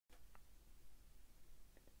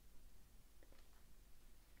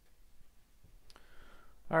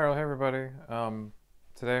All right, well, hey everybody.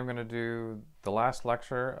 Today I'm going to do the last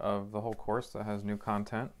lecture of the whole course that has new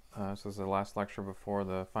content. So this is the last lecture before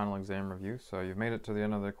the final exam review. So you've made it to the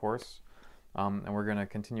end of the course, and we're going to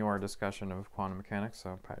continue our discussion of quantum mechanics.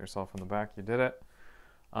 So pat yourself on the back, you did it.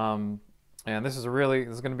 And this is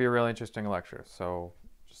going to be a really interesting lecture. So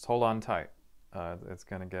just hold on tight. It's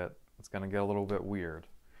going to get a little bit weird.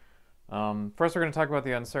 First, we're going to talk about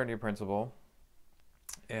the uncertainty principle.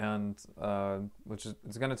 And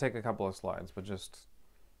it's going to take a couple of slides, but just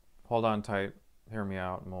hold on tight, hear me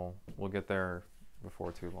out, and we'll get there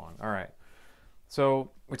before too long. All right.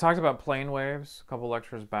 So we talked about plane waves a couple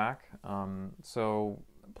lectures back. So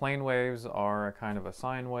plane waves are a kind of a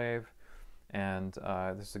sine wave, and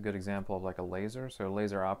this is a good example of like a laser. So a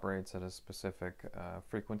laser operates at a specific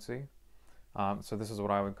frequency. So this is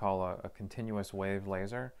what I would call a continuous wave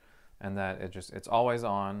laser, and that it's always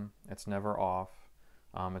on, it's never off.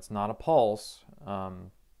 It's not a pulse.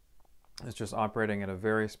 It's just operating at a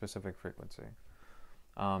very specific frequency.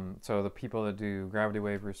 So the people that do gravity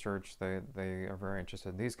wave research, they are very interested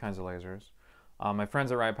in these kinds of lasers. My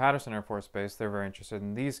friends at Wright-Patterson Air Force Base, they're very interested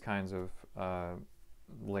in these kinds of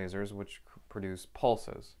lasers, which produce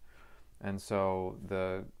pulses. And so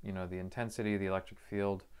the intensity, the electric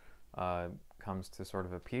field comes to sort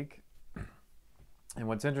of a peak. And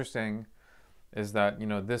what's interesting is that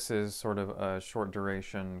this is sort of a short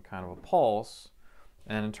duration kind of a pulse,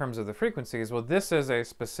 and in terms of the frequencies, well, this is a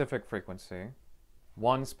specific frequency,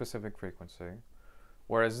 one specific frequency,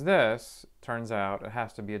 whereas this turns out it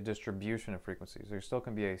has to be a distribution of frequencies. There still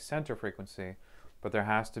can be a center frequency, but there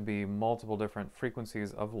has to be multiple different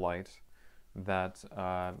frequencies of light that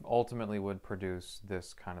ultimately would produce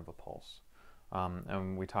this kind of a pulse.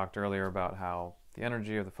 And we talked earlier about how the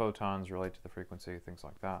energy of the photons relate to the frequency, things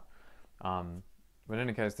like that. But in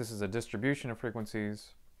any case, this is a distribution of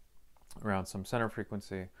frequencies around some center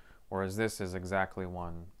frequency, whereas this is exactly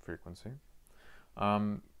one frequency.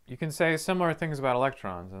 You can say similar things about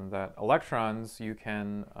electrons, and that electrons you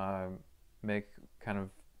can make kind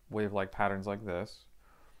of wave-like patterns like this.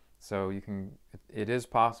 So it is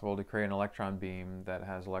possible to create an electron beam that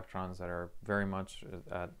has electrons that are very much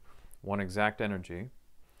at one exact energy.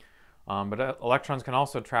 But electrons can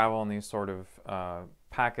also travel in these sort of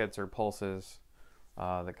packets or pulses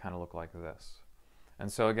that kind of look like this.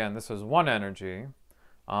 And so again, this is one energy,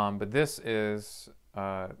 but this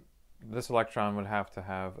electron would have to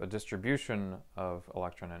have a distribution of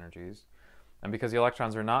electron energies. And because the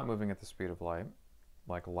electrons are not moving at the speed of light,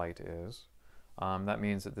 like light is, that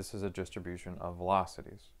means that this is a distribution of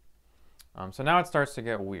velocities. So now it starts to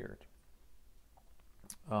get weird,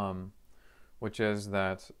 which is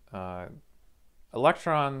that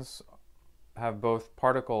electrons have both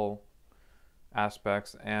particle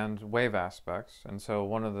aspects and wave aspects. And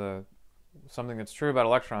so something that's true about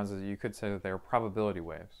electrons is that you could say that they're probability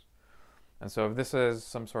waves. And so if this is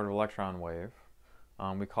some sort of electron wave,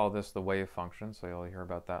 we call this the wave function. So you'll hear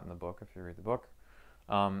about that in the book if you read the book.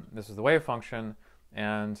 This is the wave function,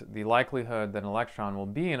 and the likelihood that an electron will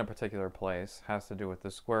be in a particular place has to do with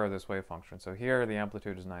the square of this wave function. So here the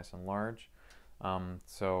amplitude is nice and large.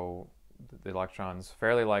 So the electron's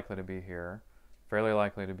fairly likely to be here, fairly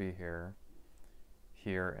likely to be here,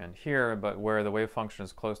 here, and here, but where the wave function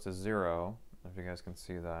is close to zero, if you guys can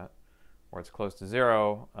see that, where it's close to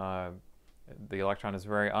zero, the electron is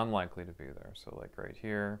very unlikely to be there. So like right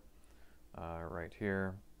here,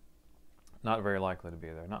 not very likely to be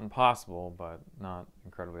there. Not impossible, but not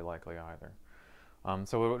incredibly likely either.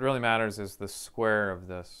 So what really matters is the square of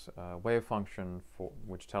this wave function,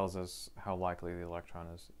 which tells us how likely the electron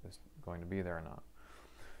is going to be there or not.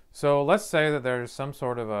 So let's say that there's some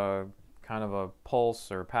sort of a kind of a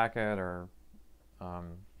pulse or packet or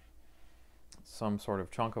some sort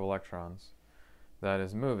of chunk of electrons that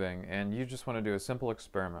is moving, and you just want to do a simple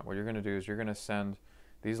experiment. What you're going to do is you're going to send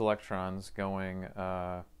these electrons going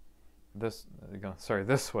this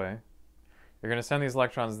way. You're going to send these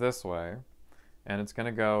electrons this way, and it's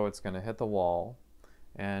going to hit the wall,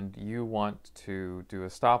 and you want to do a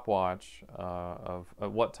stopwatch of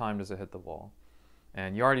at what time does it hit the wall.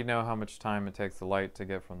 And you already know how much time it takes the light to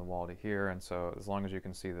get from the wall to here, and so as long as you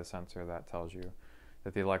can see the sensor, that tells you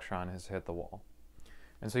that the electron has hit the wall.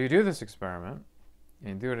 And so you do this experiment,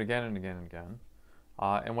 and you do it again and again and again.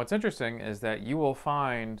 And what's interesting is that you will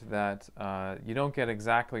find that you don't get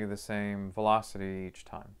exactly the same velocity each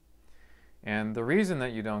time. And the reason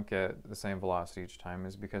that you don't get the same velocity each time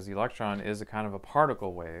is because the electron is a kind of a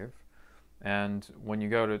particle wave. And when you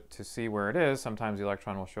go to see where it is, sometimes the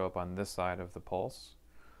electron will show up on this side of the pulse.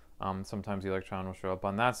 Sometimes the electron will show up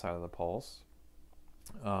on that side of the pulse.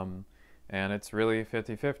 and it's really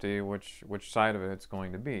 50-50 which side of it it's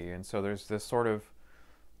going to be. And so there's this sort of,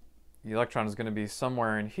 the electron is going to be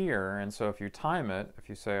somewhere in here, and so if you time it, if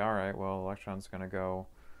you say, all right, well, the electron's going to go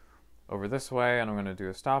over this way, and I'm going to do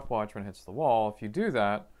a stopwatch when it hits the wall. If you do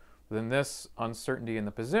that, then this uncertainty in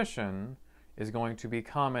the position is going to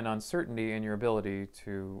become an uncertainty in your ability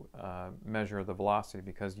to measure the velocity,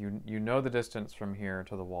 because you know the distance from here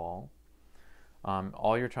to the wall.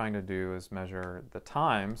 All you're trying to do is measure the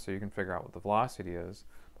time so you can figure out what the velocity is.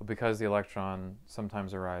 But because the electron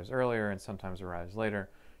sometimes arrives earlier and sometimes arrives later,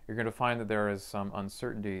 you're going to find that there is some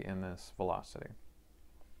uncertainty in this velocity.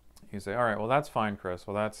 You say, all right, well, that's fine, Chris.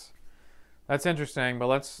 Well, that's interesting, but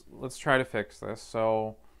let's try to fix this.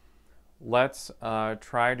 So let's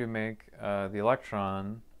try to make the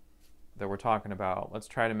electron that we're talking about, let's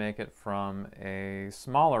try to make it from a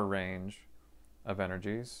smaller range of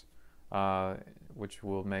energies, which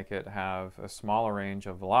will make it have a smaller range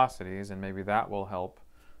of velocities, and maybe that will help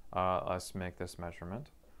us make this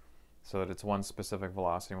measurement so that it's one specific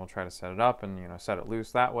velocity, and we'll try to set it up and set it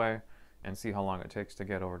loose that way and see how long it takes to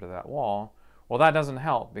get over to that wall. Well, that doesn't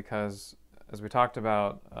help, because as we talked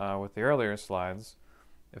about with the earlier slides,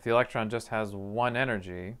 if the electron just has one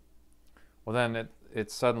energy, well, then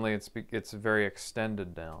it's very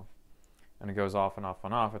extended now, and it goes off and off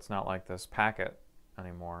and off. It's not like this packet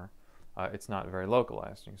anymore. It's not very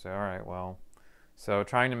localized. You can say, all right, well, so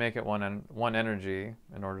trying to make it one energy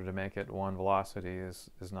in order to make it one velocity is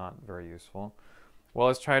not very useful. Well,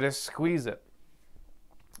 let's try to squeeze it.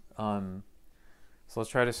 So let's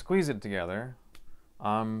try to squeeze it together.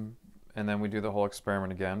 And then we do the whole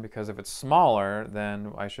experiment again, because if it's smaller,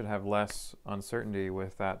 then I should have less uncertainty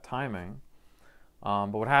with that timing.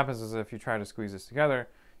 But what happens is if you try to squeeze this together,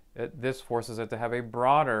 this forces it to have a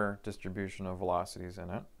broader distribution of velocities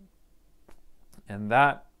in it. And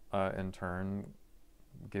that, in turn,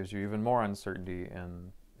 gives you even more uncertainty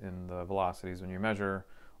in the velocities when you measure.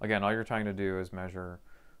 Again, all you're trying to do is measure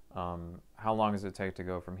how long does it take to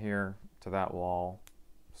go from here to that wall,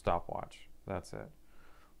 stopwatch. That's it.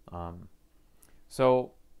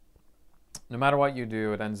 So no matter what you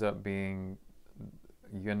do, it ends up being,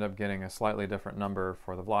 you end up getting a slightly different number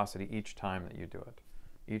for the velocity each time that you do it.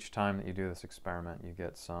 Each time that you do this experiment, you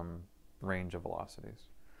get some range of velocities.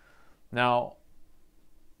 Now,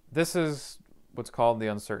 this is what's called the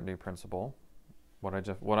uncertainty principle, what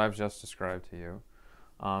I've just described to you.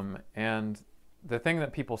 And the thing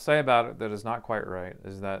that people say about it that is not quite right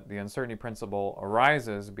is that the uncertainty principle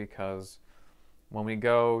arises because when we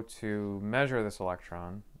go to measure this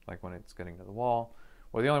electron, like when it's getting to the wall,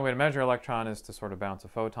 well, the only way to measure electron is to sort of bounce a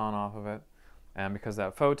photon off of it. And because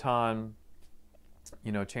that photon,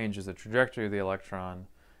 changes the trajectory of the electron,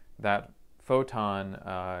 that photon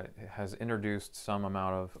has introduced some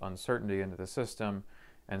amount of uncertainty into the system.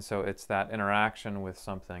 And so it's that interaction with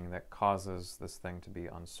something that causes this thing to be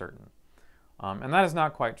uncertain. And that is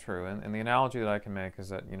not quite true. And the analogy that I can make is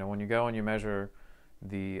that, when you go and you measure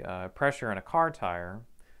the pressure in a car tire,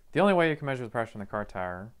 the only way you can measure the pressure in the car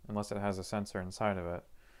tire, unless it has a sensor inside of it,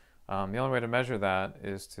 the only way to measure that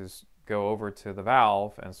is to go over to the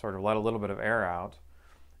valve and sort of let a little bit of air out.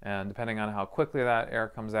 And depending on how quickly that air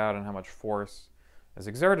comes out and how much force is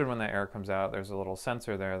exerted when that air comes out, there's a little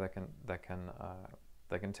sensor there that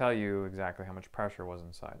can tell you exactly how much pressure was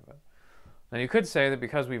inside of it. Now you could say that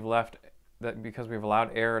because we've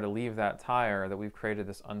allowed air to leave that tire, that we've created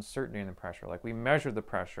this uncertainty in the pressure. Like, we measured the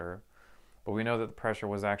pressure, but we know that the pressure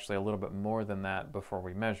was actually a little bit more than that before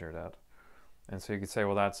we measured it. And so you could say,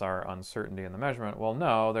 well, that's our uncertainty in the measurement. Well,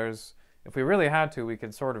 no, if we really had to, we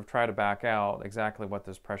could sort of try to back out exactly what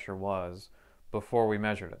this pressure was before we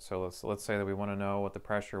measured it. So let's say that we want to know what the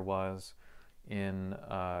pressure was in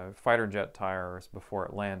fighter jet tires before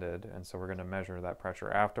it landed, and so we're going to measure that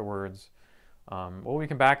pressure afterwards. Well, we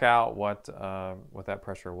can back out what that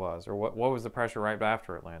pressure was, or what was the pressure right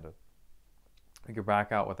after it landed. We could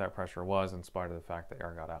back out what that pressure was in spite of the fact that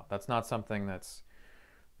air got out. That's not something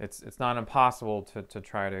it's not impossible to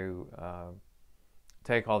try to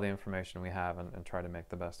take all the information we have and try to make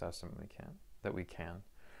the best estimate we can.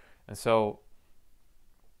 And so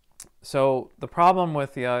the problem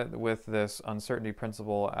with this uncertainty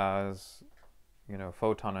principle as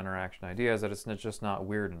photon interaction idea is that it's just not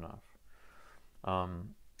weird enough.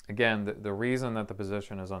 Again, the reason that the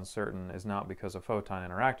position is uncertain is not because a photon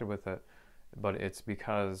interacted with it, but it's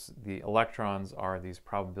because the electrons are these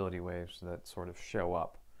probability waves that sort of show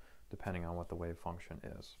up depending on what the wave function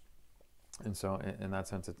is. And so in that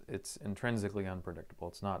sense, it's intrinsically unpredictable.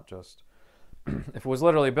 It's not just, if it was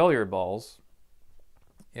literally billiard balls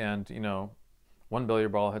and, one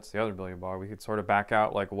billiard ball hits the other billiard ball, we could sort of back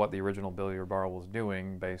out like what the original billiard ball was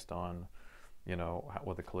doing based on you know,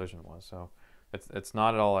 what the collision was. So it's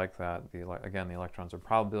not at all like that. Again, the electrons are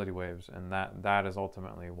probability waves, and that is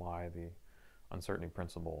ultimately why the uncertainty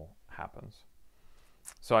principle happens.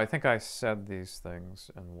 So I think I said these things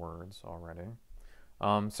in words already.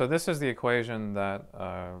 So this is the equation that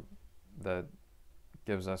that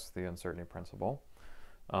gives us the uncertainty principle,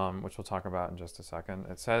 which we'll talk about in just a second.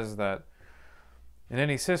 It says that in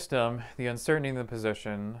any system, the uncertainty in the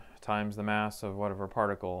position times the mass of whatever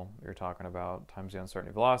particle you're talking about times the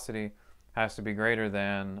uncertainty velocity has to be greater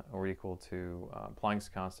than or equal to Planck's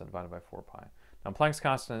constant divided by 4 pi. Now, Planck's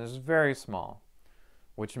constant is very small,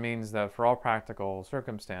 which means that for all practical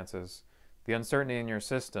circumstances, the uncertainty in your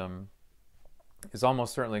system is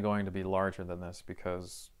almost certainly going to be larger than this,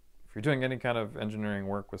 because if you're doing any kind of engineering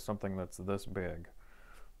work with something that's this big,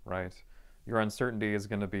 right, your uncertainty is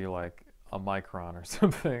going to be like a micron or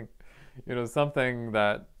something, you know, something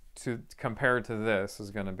that compared to this is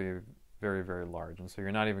going to be very, very large, and so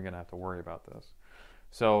you're not even going to have to worry about this.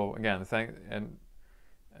 So again,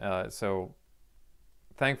 so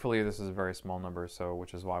thankfully this is a very small number, so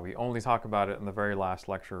which is why we only talk about it in the very last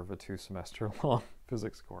lecture of a 2-semester-long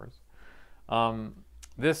physics course.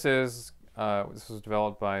 This was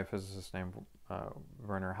developed by a physicist named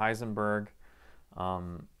Werner Heisenberg.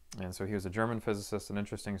 And so he was a German physicist. An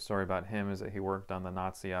interesting story about him is that he worked on the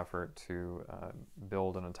Nazi effort to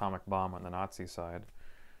build an atomic bomb on the Nazi side.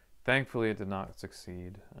 Thankfully, it did not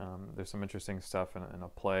succeed. There's some interesting stuff in a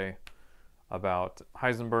play about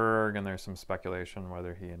Heisenberg, and there's some speculation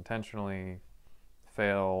whether he intentionally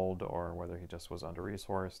failed or whether he just was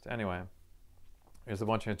under-resourced. Anyway, there's a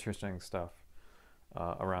bunch of interesting stuff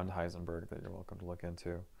around Heisenberg that you're welcome to look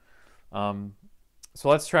into. So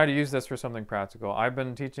let's try to use this for something practical. I've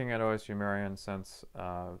been teaching at OSU Marion since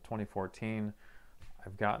 2014.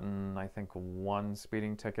 I've gotten, I think, 1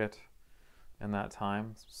 speeding ticket in that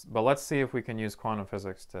time. But let's see if we can use quantum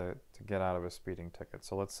physics to get out of a speeding ticket.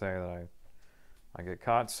 So let's say that I get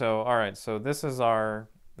caught. So all right, so this is the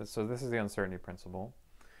uncertainty principle.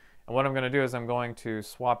 And what I'm going to do is I'm going to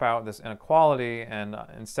swap out this inequality, and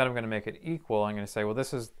instead I'm going to make it equal. I'm going to say, well,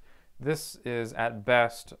 this is at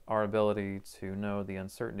best our ability to know the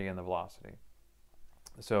uncertainty and the velocity.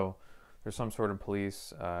 So there's some sort of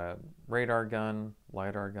police radar gun,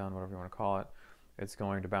 LiDAR gun, whatever you want to call it. It's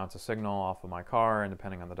going to bounce a signal off of my car, and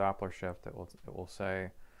depending on the Doppler shift, it will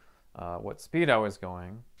say what speed I was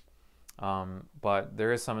going. But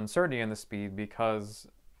there is some uncertainty in the speed because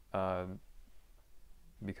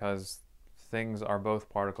things are both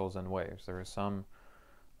particles and waves. There is some,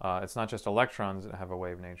 it's not just electrons that have a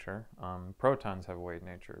wave nature. Protons have a wave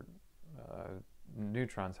nature.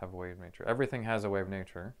 Neutrons have a wave nature. Everything has a wave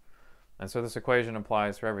nature. And so this equation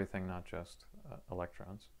applies for everything, not just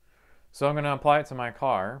electrons. So I'm going to apply it to my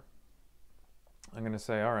car. I'm going to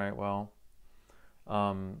say, all right, well,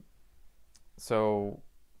 so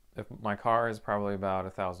if my car is probably about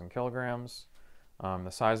 1,000 kilograms, the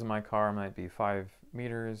size of my car might be 5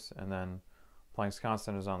 meters, and then Planck's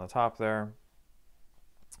constant is on the top there.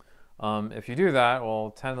 If you do that,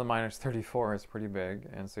 well, 10 to the minus 34 is pretty big,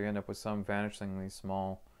 and so you end up with some vanishingly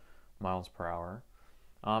small miles per hour.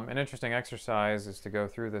 An interesting exercise is to go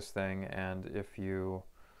through this thing, and if you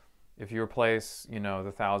replace, you know, the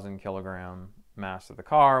 1,000 kilogram mass of the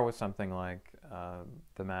car with something like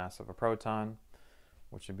the mass of a proton,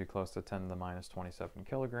 which would be close to 10 to the minus 27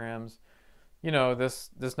 kilograms, you know, this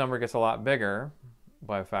number gets a lot bigger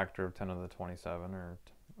by a factor of 10 to the 27, or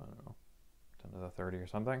I don't know, 10 to the 30 or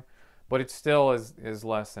something, but it still is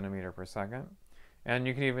less than a meter per second. And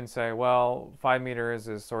you can even say, well, 5 meters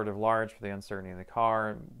is sort of large for the uncertainty in the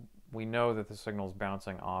car. We know that the signal is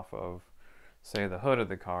bouncing off of, say, the hood of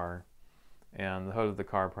the car, and the hood of the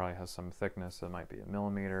car probably has some thickness that might be a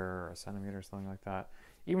millimeter or a centimeter or something like that.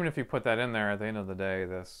 Even if you put that in there, at the end of the day,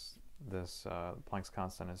 this Planck's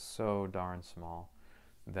constant is so darn small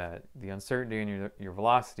that the uncertainty in your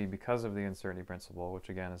velocity, because of the uncertainty principle, which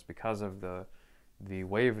again is because of the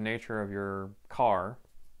wave nature of your car,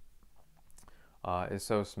 is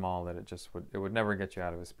so small that it would never get you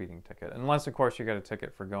out of a speeding ticket, unless of course you get a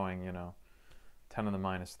ticket for going, you know, 10 to the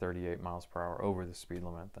minus 38 miles per hour over the speed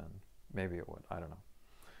limit. Then maybe it would. I don't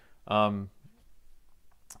know.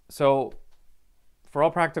 So for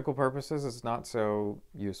all practical purposes, it's not so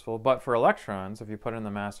useful. But for electrons, if you put in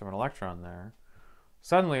the mass of an electron there,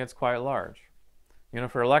 suddenly it's quite large. You know,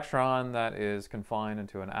 for an electron that is confined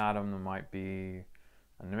into an atom that might be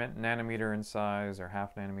a nanometer in size or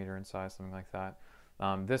half nanometer in size, something like that,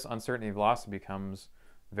 this uncertainty velocity becomes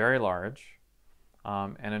very large.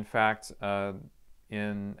 And in fact,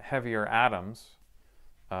 in heavier atoms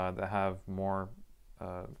that have more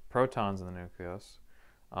protons in the nucleus,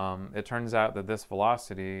 it turns out that this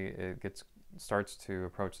velocity, starts to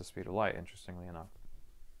approach the speed of light, interestingly enough.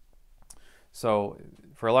 So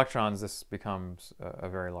for electrons, this becomes a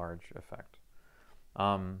very large effect.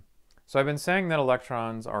 So I've been saying that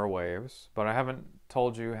electrons are waves, but I haven't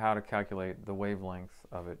told you how to calculate the wavelength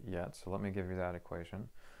of it yet, so let me give you that equation.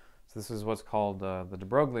 So this is what's called the de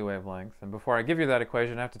Broglie wavelength, and before I give you that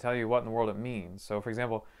equation, I have to tell you what in the world it means. So for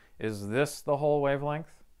example, is this the whole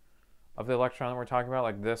wavelength of the electron that we're talking about,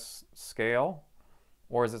 like this scale,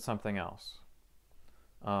 or is it something else?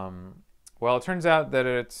 Well, it turns out that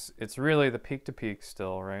it's really the peak to peak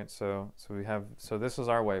still, right? So this is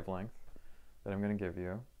our wavelength that I'm going to give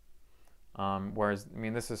you. Whereas, I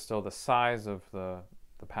mean, this is still the size of the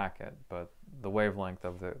packet, but the wavelength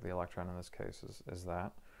of the electron in this case is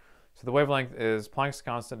that. So the wavelength is Planck's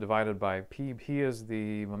constant divided by p. P is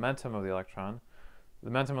the momentum of the electron. The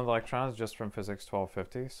momentum of the electron is just from physics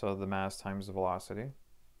 1250, so the mass times the velocity.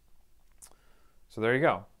 So there you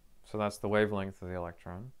go. So that's the wavelength of the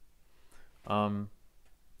electron.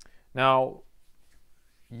 Now,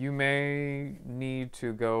 you may need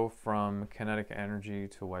to go from kinetic energy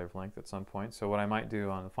to wavelength at some point. So what I might do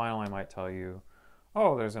on the final, I might tell you,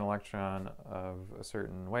 oh, there's an electron of a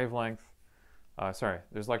certain wavelength. There's an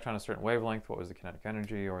electron of a certain wavelength. What was the kinetic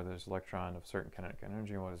energy? Or there's an electron of certain kinetic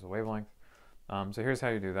energy. What is the wavelength? So here's how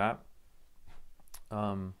you do that.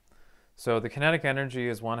 So the kinetic energy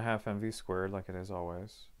is 1/2 mv squared, like it is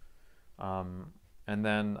always. And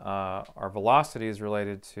then our velocity is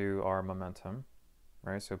related to our momentum,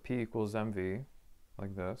 right? So p equals mv,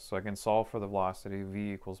 like this. So I can solve for the velocity,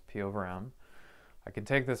 v equals p over m. I can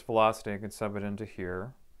take this velocity, I can sub it into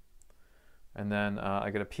here. And then I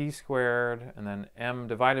get a p squared, and then m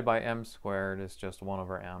divided by m squared is just 1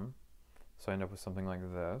 over m. So I end up with something like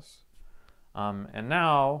this. And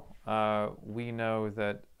now we know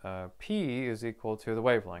that p is equal to the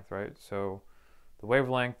wavelength, right? So the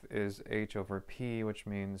wavelength is h over p, which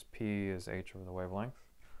means p is h over the wavelength.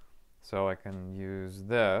 So I can use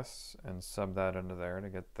this and sub that into there to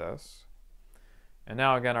get this. And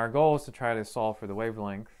now again, our goal is to try to solve for the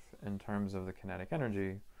wavelength in terms of the kinetic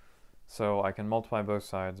energy. So I can multiply both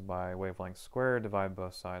sides by wavelength squared, divide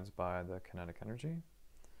both sides by the kinetic energy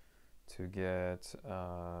to get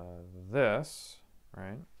this,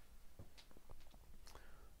 right?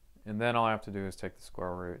 And then all I have to do is take the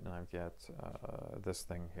square root and I get this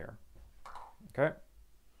thing here. Okay?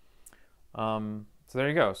 So there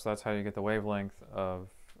you go. So that's how you get the wavelength of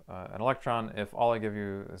an electron if all I give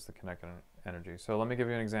you is the kinetic energy. So let me give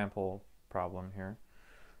you an example problem here.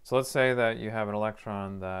 So let's say that you have an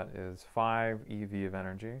electron that is 5 eV of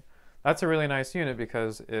energy. That's a really nice unit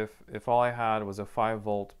because if all I had was a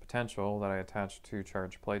 5-volt potential that I attached 2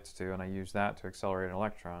 charged plates to and I used that to accelerate an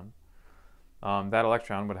electron, that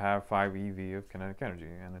electron would have 5 eV of kinetic energy.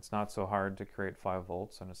 And it's not so hard to create 5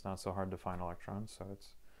 volts, and it's not so hard to find electrons, so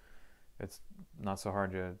it's not so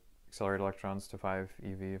hard to accelerate electrons to 5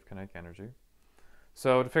 eV of kinetic energy.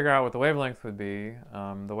 So to figure out what the wavelength would be,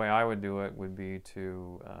 the way I would do it would be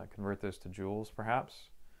to convert this to joules, perhaps.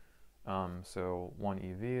 So 1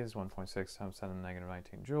 eV is 1.6 times 10 to the negative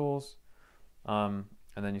 19 joules. And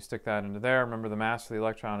then you stick that into there. Remember, the mass of the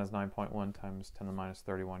electron is 9.1 times 10 to the minus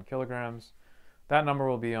 31 kilograms. That number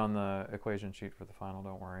will be on the equation sheet for the final,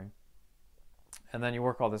 don't worry. And then you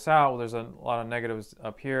work all this out. Well, there's a lot of negatives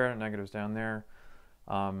up here and negatives down there.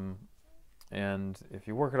 And if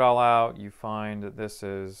you work it all out, you find that this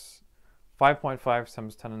is 5.5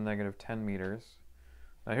 times 10 to the negative 10 meters.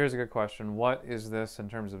 Now here's a good question. What is this in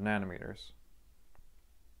terms of nanometers?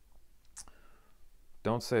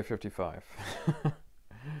 Don't say 55.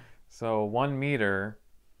 So 1 meter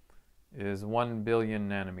is 1 billion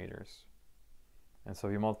nanometers. And so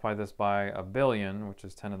if you multiply this by a billion, which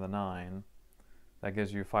is 10 to the 9, that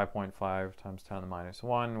gives you 5.5 times 10 to the minus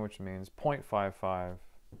 1, which means 0.55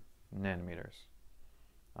 nanometers.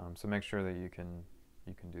 So make sure that you can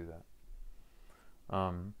do that.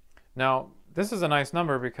 Now, this is a nice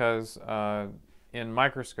number because in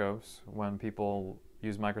microscopes, when people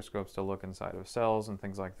use microscopes to look inside of cells and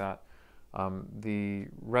things like that, the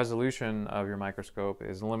resolution of your microscope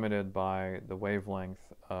is limited by the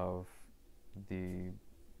wavelength of the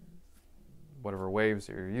whatever waves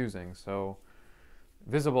that you're using. So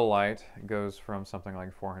visible light goes from something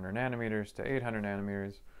like 400 nanometers to 800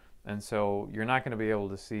 nanometers. And so you're not going to be able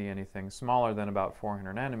to see anything smaller than about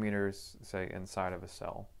 400 nanometers, say, inside of a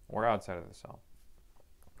cell or outside of the cell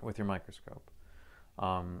with your microscope.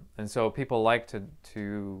 And so people like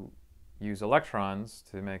to use electrons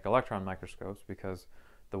to make electron microscopes because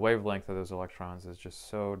the wavelength of those electrons is just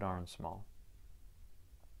so darn small.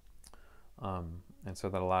 And so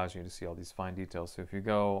that allows you to see all these fine details. So if you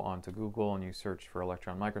go onto Google and you search for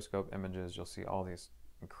electron microscope images, you'll see all these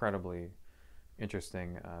incredibly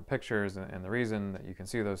interesting pictures. And the reason that you can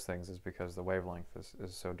see those things is because the wavelength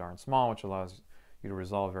is so darn small, which allows you to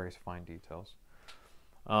resolve very fine details.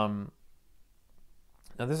 Now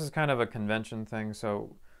this is kind of a convention thing.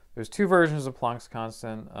 So there's two versions of Planck's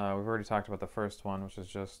constant. We've already talked about the first one, which is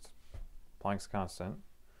just Planck's constant,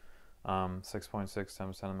 6.6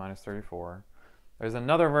 times 10 to the minus 34. There's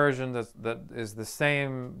another version that is the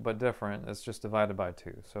same but different. It's just divided by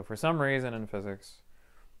 2. So for some reason in physics,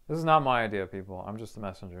 this is not my idea, people. I'm just the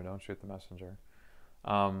messenger. Don't shoot the messenger.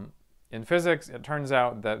 In physics, it turns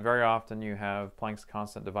out that very often you have Planck's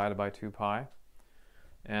constant divided by 2 pi.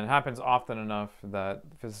 And it happens often enough that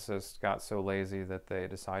physicists got so lazy that they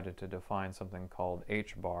decided to define something called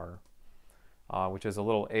h bar, which is a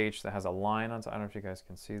little h that has a line on top. I don't know if you guys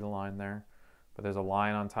can see the line there, but there's a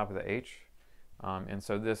line on top of the h. And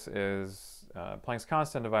so this is Planck's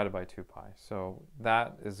constant divided by 2 pi. So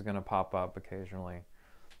that is going to pop up occasionally,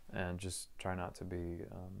 and just try not to be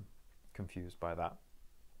confused by that.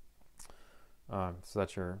 So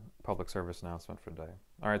that's your public service announcement for today.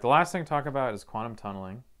 All right, the last thing to talk about is quantum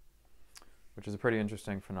tunneling, which is a pretty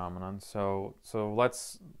interesting phenomenon. So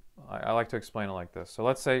I like to explain it like this. So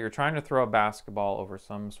let's say you're trying to throw a basketball over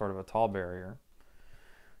some sort of a tall barrier,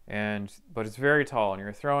 but it's very tall, and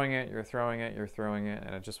you're throwing it,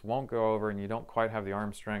 and it just won't go over, and you don't quite have the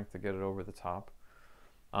arm strength to get it over the top.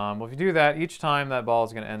 Well, if you do that, each time that ball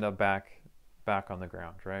is going to end up back on the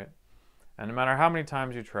ground, right? And no matter how many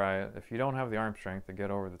times you try it, if you don't have the arm strength to get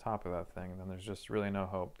over the top of that thing, then there's just really no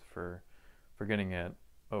hope for getting it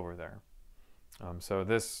over there. So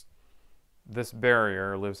this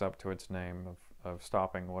barrier lives up to its name of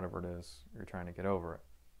stopping whatever it is you're trying to get over it.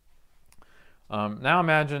 Now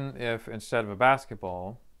imagine if instead of a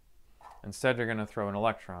basketball, instead you're going to throw an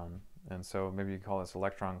electron. And so maybe you call this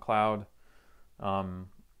electron cloud.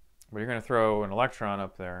 But you're going to throw an electron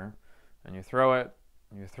up there, and you throw it,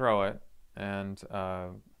 and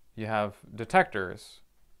you have detectors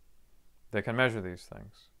that can measure these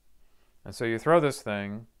things. And so you throw this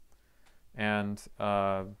thing, and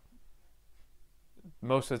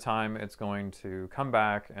most of the time it's going to come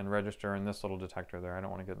back and register in this little detector there. I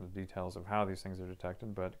don't want to get into the details of how these things are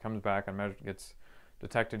detected, but it comes back and gets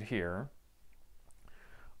detected here.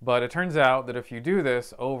 But it turns out that if you do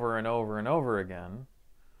this over and over and over again,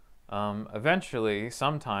 eventually,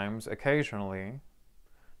 sometimes, occasionally,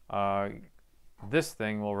 this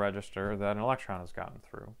thing will register that an electron has gotten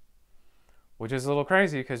through, which is a little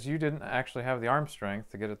crazy because you didn't actually have the arm strength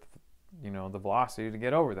to get it, the velocity to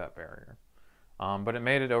get over that barrier, but it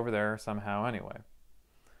made it over there somehow anyway.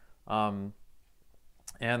 And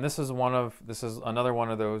this is another one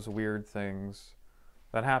of those weird things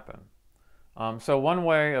that happen. So one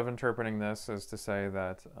way of interpreting this is to say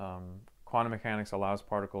that quantum mechanics allows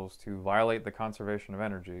particles to violate the conservation of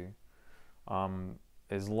energy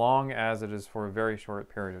as long as it is for a very short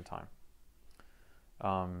period of time.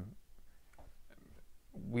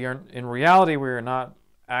 In reality, we are not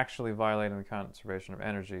actually violating the conservation of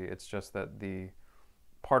energy. It's just that the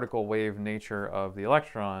particle wave nature of the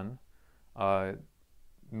electron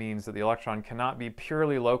means that the electron cannot be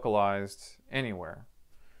purely localized anywhere.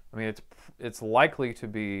 I mean, it's likely to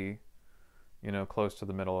be, close to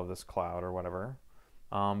the middle of this cloud or whatever,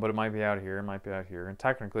 but it might be out here, it might be out here, and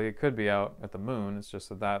technically it could be out at the moon. It's just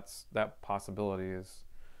that possibility is,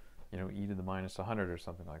 e to the minus 100 or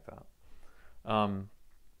something like that.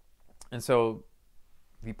 And so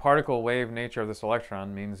the particle wave nature of this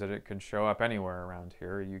electron means that it could show up anywhere around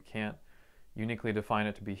here. You can't uniquely define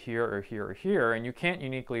it to be here or here or here, and you can't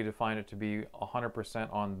uniquely define it to be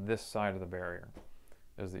 100% on this side of the barrier,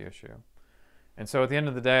 is the issue. And so at the end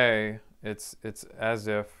of the day, it's as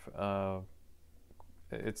if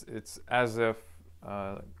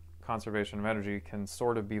conservation of energy can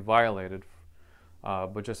sort of be violated,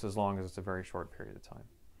 but just as long as it's a very short period of time.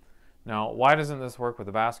 Now, why doesn't this work with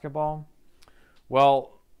a basketball?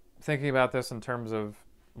 Well, thinking about this in terms of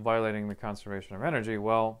violating the conservation of energy,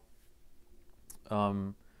 well,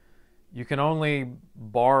 you can only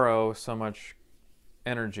borrow so much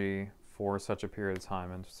energy for such a period of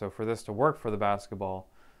time. And so for this to work for the basketball,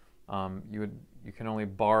 you can only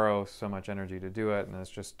borrow so much energy to do it, and it's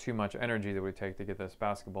just too much energy that it would take to get this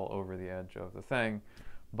basketball over the edge of the thing.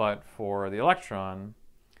 But for the electron,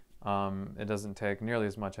 it doesn't take nearly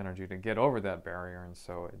as much energy to get over that barrier, and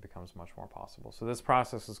so it becomes much more possible. So this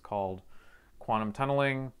process is called quantum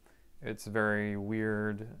tunneling. It's very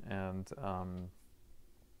weird, and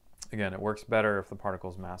again, it works better if the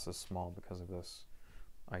particle's mass is small because of this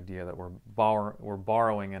idea that we're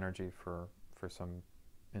borrowing energy for for some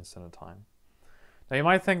instant of time. Now you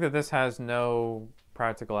might think that this has no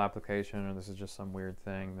practical application, or this is just some weird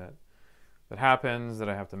thing that happens that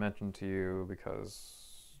I have to mention to you because,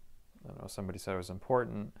 I don't know, somebody said it was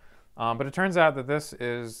important. But it turns out that this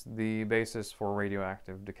is the basis for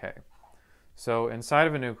radioactive decay. So inside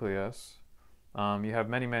of a nucleus, you have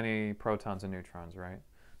many, many protons and neutrons, right?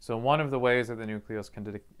 So one of the ways that the nucleus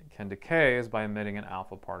can decay is by emitting an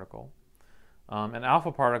alpha particle. An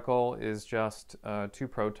alpha particle is just 2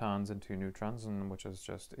 protons and 2 neutrons, which is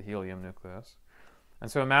just a helium nucleus. And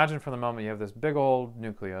so imagine for the moment you have this big old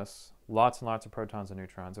nucleus, lots and lots of protons and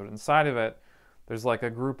neutrons. But inside of it, there's like a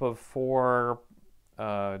group of 4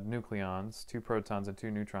 nucleons, 2 protons and 2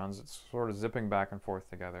 neutrons. It's sort of zipping back and forth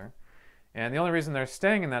together. And the only reason they're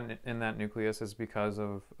staying in that nucleus is because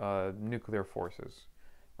of nuclear forces,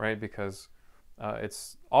 right? Because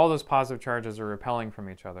it's all those positive charges are repelling from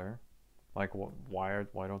each other. Like, why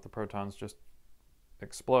don't the protons just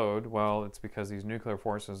explode? Well, it's because these nuclear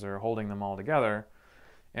forces are holding them all together.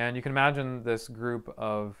 And you can imagine this group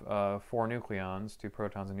of 4 nucleons, 2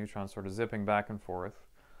 protons and neutrons, sort of zipping back and forth.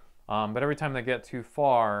 But every time they get too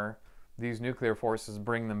far, these nuclear forces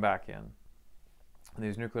bring them back in. And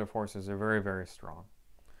these nuclear forces are very, very strong.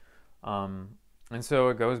 And so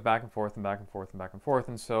it goes back and forth and back and forth and back and forth.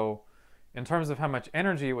 And so in terms of how much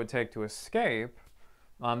energy it would take to escape,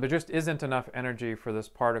 there just isn't enough energy for this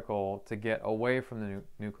particle to get away from the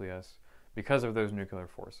nucleus because of those nuclear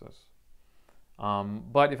forces.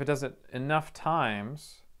 But if it does it enough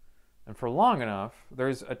times and for long enough,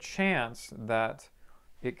 there's a chance that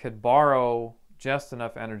it could borrow just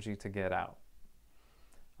enough energy to get out.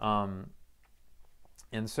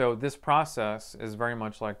 And so this process is very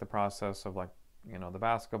much like the process of, like, you know, the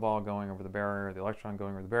basketball going over the barrier, the electron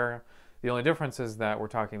going over the barrier. The only difference is that we're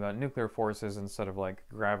talking about nuclear forces instead of like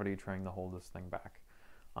gravity trying to hold this thing back.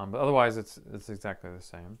 But otherwise, it's exactly the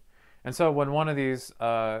same. And so when one of these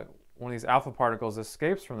alpha particles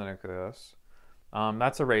escapes from the nucleus,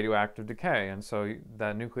 that's a radioactive decay. And so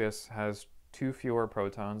that nucleus has 2 fewer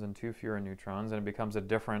protons and 2 fewer neutrons, and it becomes a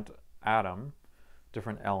different atom,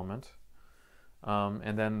 different element.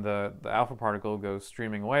 And then the alpha particle goes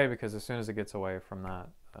streaming away because as soon as it gets away from that,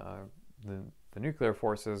 the nuclear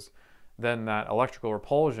forces, then that electrical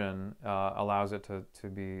repulsion allows it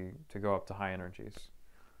to go up to high energies,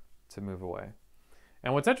 to move away.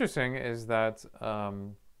 And what's interesting is that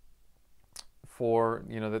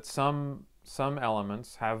that some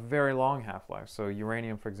elements have very long half-lives. So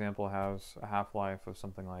uranium, for example, has a half-life of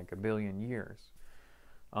something like 1 billion years.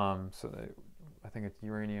 I think it's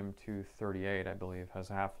uranium-238, I believe, has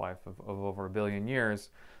a half-life of over 1 billion years,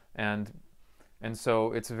 and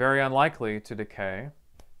so it's very unlikely to decay.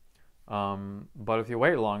 But if you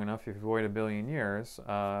wait long enough, if you wait 1 billion years,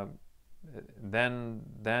 then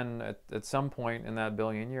at some point in that 1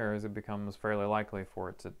 billion years, it becomes fairly likely for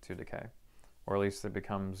it to decay, or at least it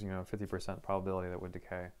becomes 50% probability that it would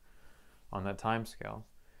decay on that time scale.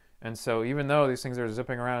 And so even though these things are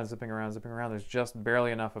zipping around, zipping around, zipping around, there's just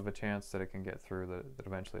barely enough of a chance that it can get through that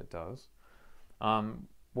eventually it does.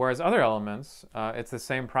 Whereas other elements, it's the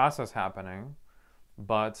same process happening,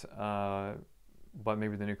 but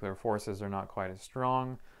maybe the nuclear forces are not quite as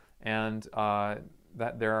strong, and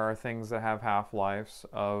that there are things that have half-lives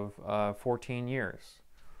of 14 years,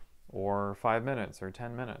 or 5 minutes, or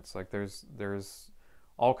 10 minutes. Like there's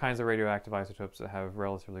all kinds of radioactive isotopes that have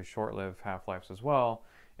relatively short-lived half-lives as well.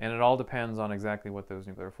 And it all depends on exactly what those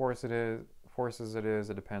nuclear forces it is.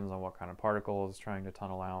 It depends on what kind of particle is trying to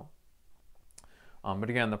tunnel out. But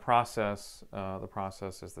again, the process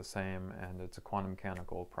is the same, and it's a quantum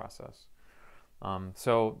mechanical process.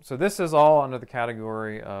 So this is all under the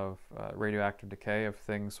category of radioactive decay, of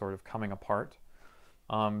things sort of coming apart.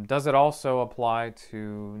 Does it also apply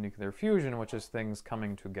to nuclear fusion, which is things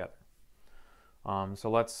coming together? So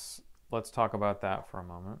let's talk about that for a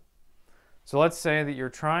moment. So let's say that you're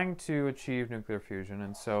trying to achieve nuclear fusion,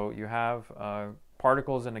 and so you have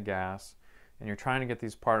particles in a gas, and you're trying to get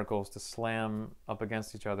these particles to slam up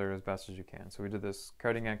against each other as best as you can. So we did this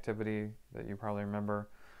coding activity that you probably remember.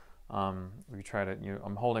 We try to,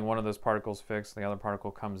 I'm holding one of those particles fixed, the other particle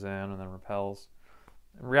comes in and then repels.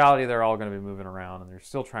 In reality, they're all going to be moving around, and you're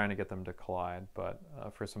still trying to get them to collide, but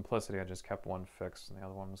for simplicity, I just kept one fixed and the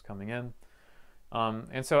other one was coming in.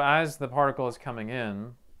 And so as the particle is coming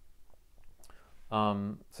in,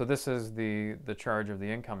 so this is the charge of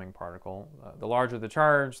the incoming particle. The larger the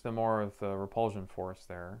charge, the more of the repulsion force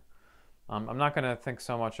there. I'm not going to think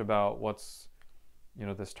so much about what's,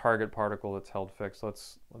 this target particle that's held fixed.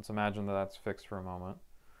 Let's imagine that that's fixed for a moment.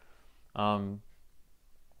 And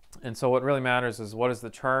so what really matters is what is the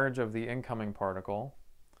charge of the incoming particle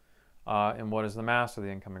and what is the mass of the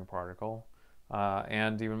incoming particle.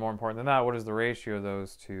 And even more important than that, what is the ratio of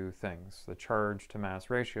those two things, the charge to mass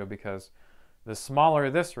ratio, because the smaller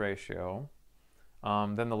this ratio,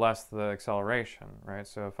 then the less the acceleration, right?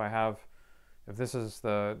 So if this is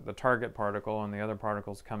the target particle and the other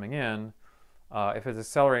particle's coming in, if it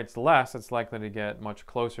accelerates less, it's likely to get much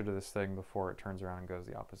closer to this thing before it turns around and goes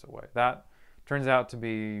the opposite way. That turns out to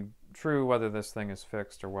be true whether this thing is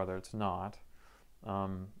fixed or whether it's not.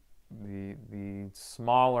 The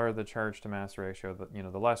smaller the charge to mass ratio,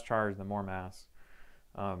 the less charge, the more mass,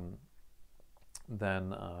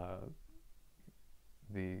 then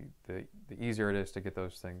the easier it is to get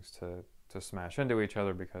those things to smash into each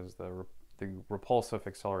other, because the repulsive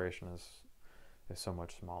acceleration is so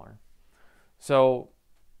much smaller. So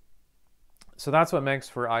that's what makes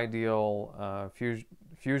for ideal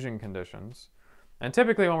fusion conditions. And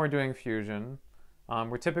typically when we're doing fusion,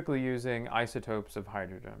 we're typically using isotopes of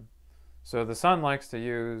hydrogen. So the sun likes to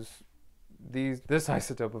use this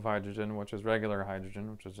isotope of hydrogen, which is regular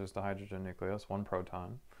hydrogen, which is just a hydrogen nucleus, one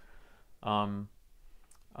proton. And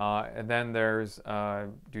then there's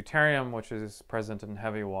deuterium, which is present in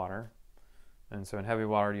heavy water. And so in heavy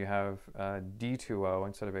water you have D2O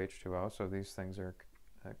instead of H2O, so these things are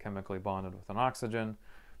chemically bonded with an oxygen.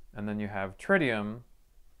 And then you have tritium,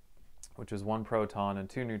 which is one proton and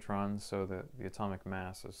two neutrons, so that the atomic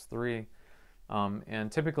mass is 3. And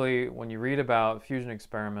typically when you read about fusion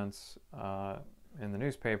experiments in the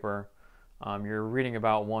newspaper, you're reading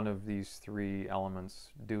about one of these 3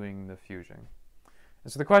 elements doing the fusing.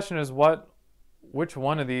 And so the question is, which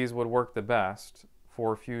one of these would work the best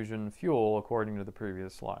for fusion fuel according to the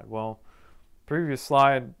previous slide? Well, the previous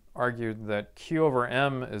slide argued that Q over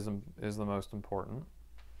M is the most important.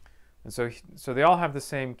 And so they all have the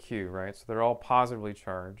same Q, right? So they're all positively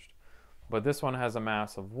charged. But this one has a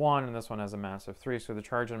mass of 1 and this one has a mass of 3, so the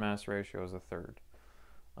charge and mass ratio is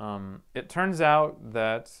 1/3. It turns out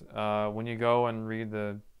that when you go and read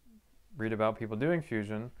about people doing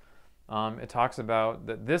fusion, it talks about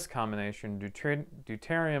that this combination,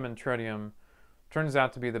 deuterium and tritium, turns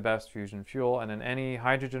out to be the best fusion fuel, and in any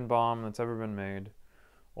hydrogen bomb that's ever been made,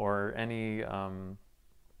 or any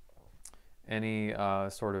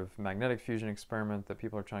sort of magnetic fusion experiment that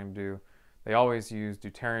people are trying to do, they always use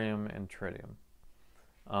deuterium and tritium.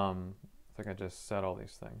 I think I just said all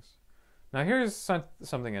these things. Now here's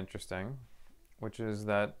something interesting, which is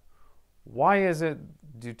that why is it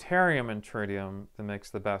deuterium and tritium that makes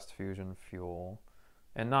the best fusion fuel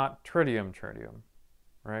and not tritium,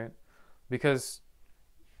 right? Because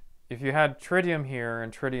if you had tritium here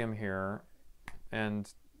and tritium here,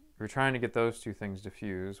 and you're trying to get those two things to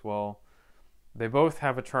fuse, well, they both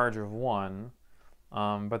have a charge of 1,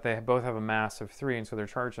 but they both have a mass of 3, and so their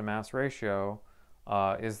charge to mass ratio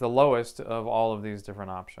is the lowest of all of these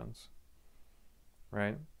different options,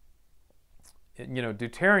 right?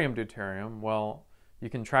 Deuterium, well, you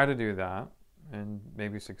can try to do that and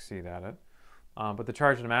maybe succeed at it. But the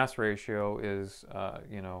charge to mass ratio is,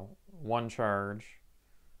 1 charge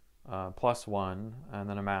plus 1, and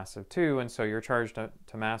then a mass of 2, and so your charge to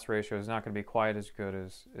mass ratio is not going to be quite as good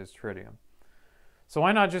as tritium. So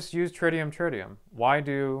why not just use tritium? Why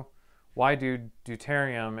do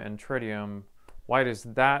deuterium and tritium, why does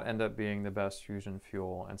that end up being the best fusion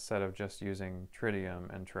fuel instead of just using tritium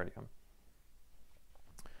and tritium?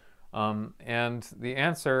 And the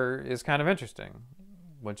answer is kind of interesting,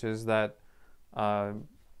 which is that the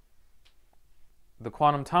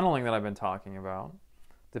quantum tunneling that I've been talking about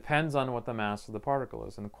depends on what the mass of the particle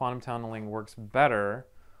is. And the quantum tunneling works better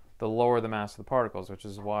the lower the mass of the particles, which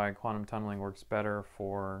is why quantum tunneling works better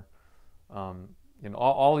for,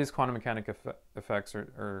 all these quantum mechanic effects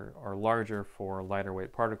are larger for lighter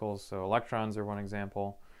weight particles. So electrons are one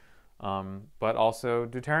example. But also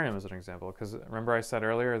deuterium is an example, because remember I said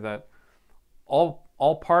earlier that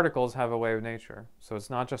all particles have a wave nature. So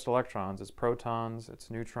it's not just electrons, it's protons,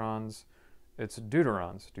 it's neutrons, it's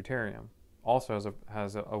deuterons. Deuterium also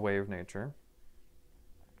has a wave nature.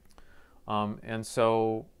 And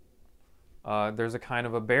so there's a kind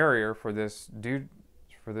of a barrier for this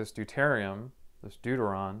deuterium, this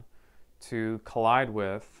deuteron, to collide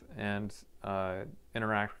with and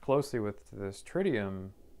interact closely with this tritium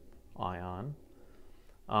ion,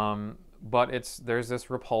 but there's this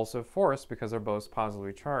repulsive force because they're both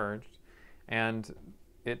positively charged, and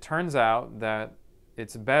it turns out that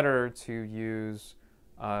it's better to use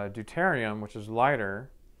deuterium, which is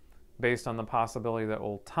lighter, based on the possibility that it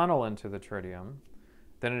will tunnel into the tritium,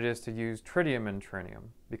 than it is to use tritium and tritium,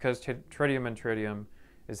 because tritium and tritium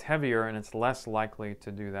is heavier and it's less likely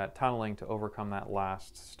to do that tunneling to overcome that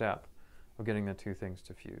last step of getting the two things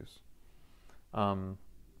to fuse.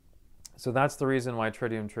 So that's the reason why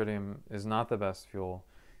tritium-tritium is not the best fuel.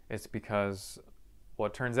 It's because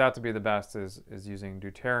what turns out to be the best is using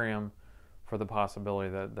deuterium for the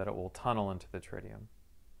possibility that it will tunnel into the tritium.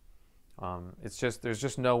 There's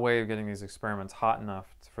just no way of getting these experiments hot enough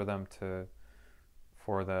for them to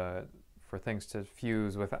for things to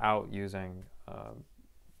fuse without using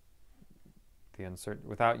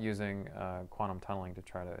quantum tunneling to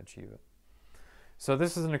try to achieve it. So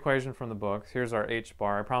this is an equation from the book. Here's our h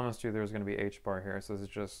bar. I promised you there was going to be h bar here, so this is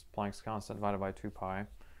just Planck's constant divided by 2 pi.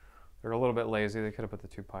 They're a little bit lazy. They could have put the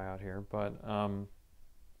 2 pi out here, but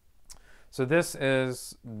so this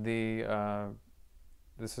is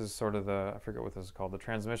sort of I forget what this is called, the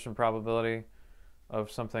transmission probability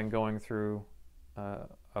of something going through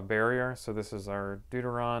a barrier. So this is our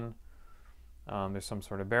deuteron. There's some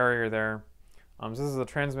sort of barrier there. So this is the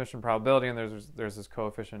transmission probability, and there's this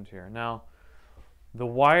coefficient here. Now, the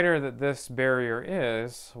wider that this barrier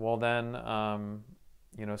is, well then,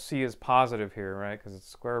 c is positive here, right? Because it's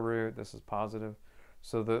square root. This is positive.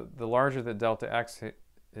 So the larger that delta x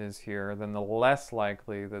is here, then the less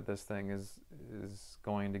likely that this thing is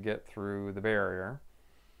going to get through the barrier.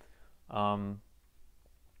 But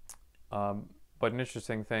an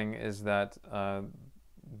interesting thing is that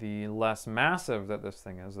the less massive that this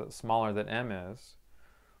thing is, the smaller that m is,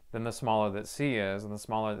 then the smaller that c is, and the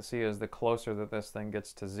smaller that c is, the closer that this thing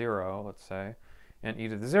gets to 0, let's say, and e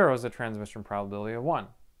to the 0 is the transmission probability of 1.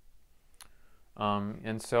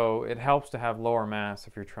 And so it helps to have lower mass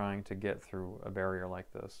if you're trying to get through a barrier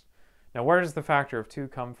like this. Now, where does the factor of 2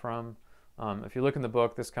 come from? If you look in the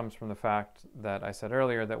book, this comes from the fact that I said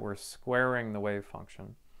earlier that we're squaring the wave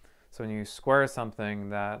function. So when you square something,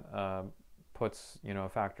 that puts a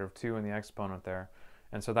factor of 2 in the exponent there.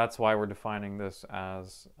 And so that's why we're defining this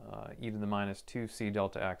as e to the minus 2c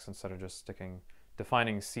delta x instead of just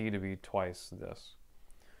defining c to be twice this.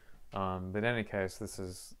 But in any case, this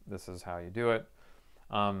is how you do it.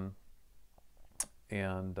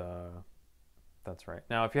 That's right.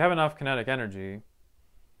 Now, if you have enough kinetic energy,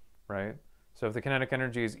 right? So if the kinetic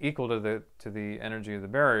energy is equal to the energy of the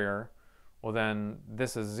barrier, well then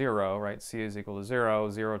this is 0, right? C is equal to 0,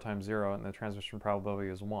 0 times 0, and the transmission probability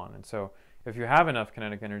is 1. And so if you have enough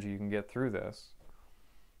kinetic energy, you can get through this.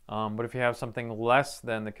 But if you have something less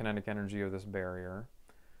than the kinetic energy of this barrier,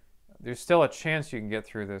 there's still a chance you can get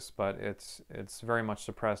through this, but it's very much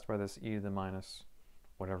suppressed by this e to the minus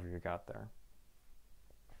whatever you got there.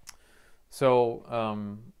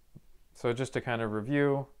 So, so just to kind of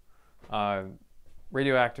review,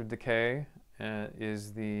 radioactive decay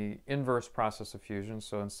is the inverse process of fusion.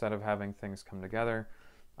 So instead of having things come together,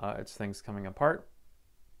 it's things coming apart.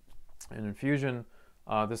 And in fusion,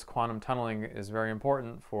 this quantum tunneling is very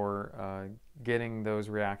important for getting those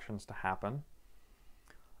reactions to happen.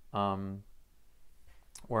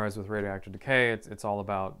 Whereas with radioactive decay, it's all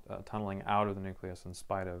about tunneling out of the nucleus in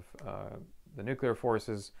spite of the nuclear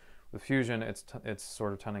forces. With fusion, it's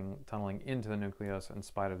sort of tunneling into the nucleus in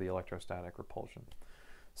spite of the electrostatic repulsion.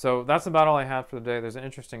 So that's about all I have for the day. There's an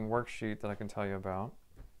interesting worksheet that I can tell you about.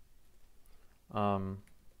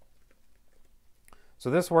 So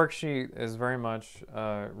this worksheet is very much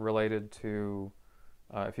related to,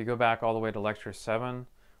 if you go back all the way to Lecture 7.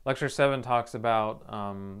 Lecture 7 talks about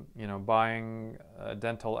buying a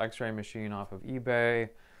dental X-ray machine off of eBay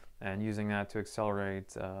and using that to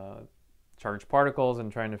accelerate charged particles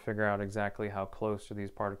and trying to figure out exactly how close do these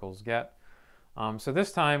particles get. So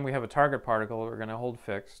this time we have a target particle we're going to hold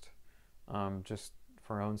fixed, just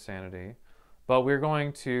for our own sanity. But we're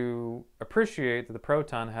going to appreciate that the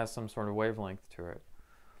proton has some sort of wavelength to it.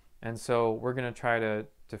 And so we're going to try to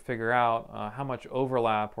figure out how much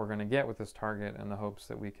overlap we're going to get with this target in the hopes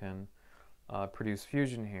that we can produce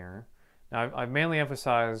fusion here. Now, I've mainly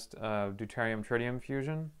emphasized deuterium-tritium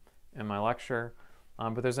fusion in my lecture,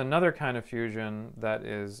 but there's another kind of fusion that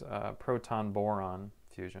is proton-boron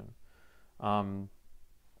fusion. And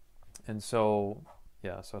so,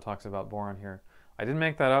 yeah, so it talks about boron here. I didn't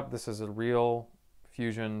make that up. This is a real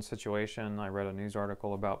fusion situation. I read a news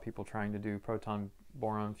article about people trying to do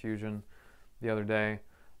proton-boron fusion the other day.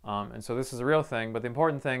 And so this is a real thing, but the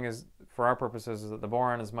important thing is, for our purposes, is that the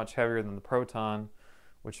boron is much heavier than the proton,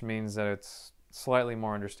 which means that it's slightly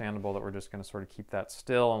more understandable that we're just going to sort of keep that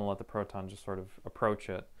still and let the proton just sort of approach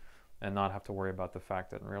it and not have to worry about the fact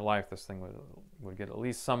that in real life this thing would get at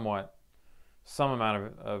least some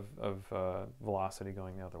amount of velocity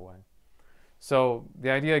going the other way. So the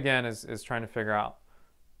idea again is trying to figure out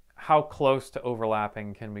how close to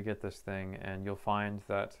overlapping can we get this thing, and you'll find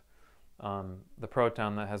that the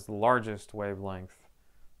proton that has the largest wavelength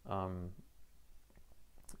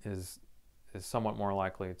is somewhat more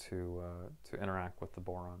likely to interact with the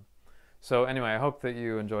boron. So anyway, I hope that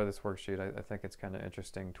you enjoy this worksheet. I think it's kind of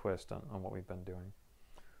interesting twist on what we've been doing.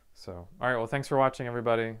 So, all right, well, thanks for watching,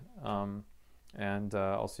 everybody. And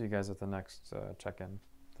I'll see you guys at the next check-in.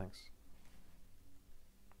 Thanks.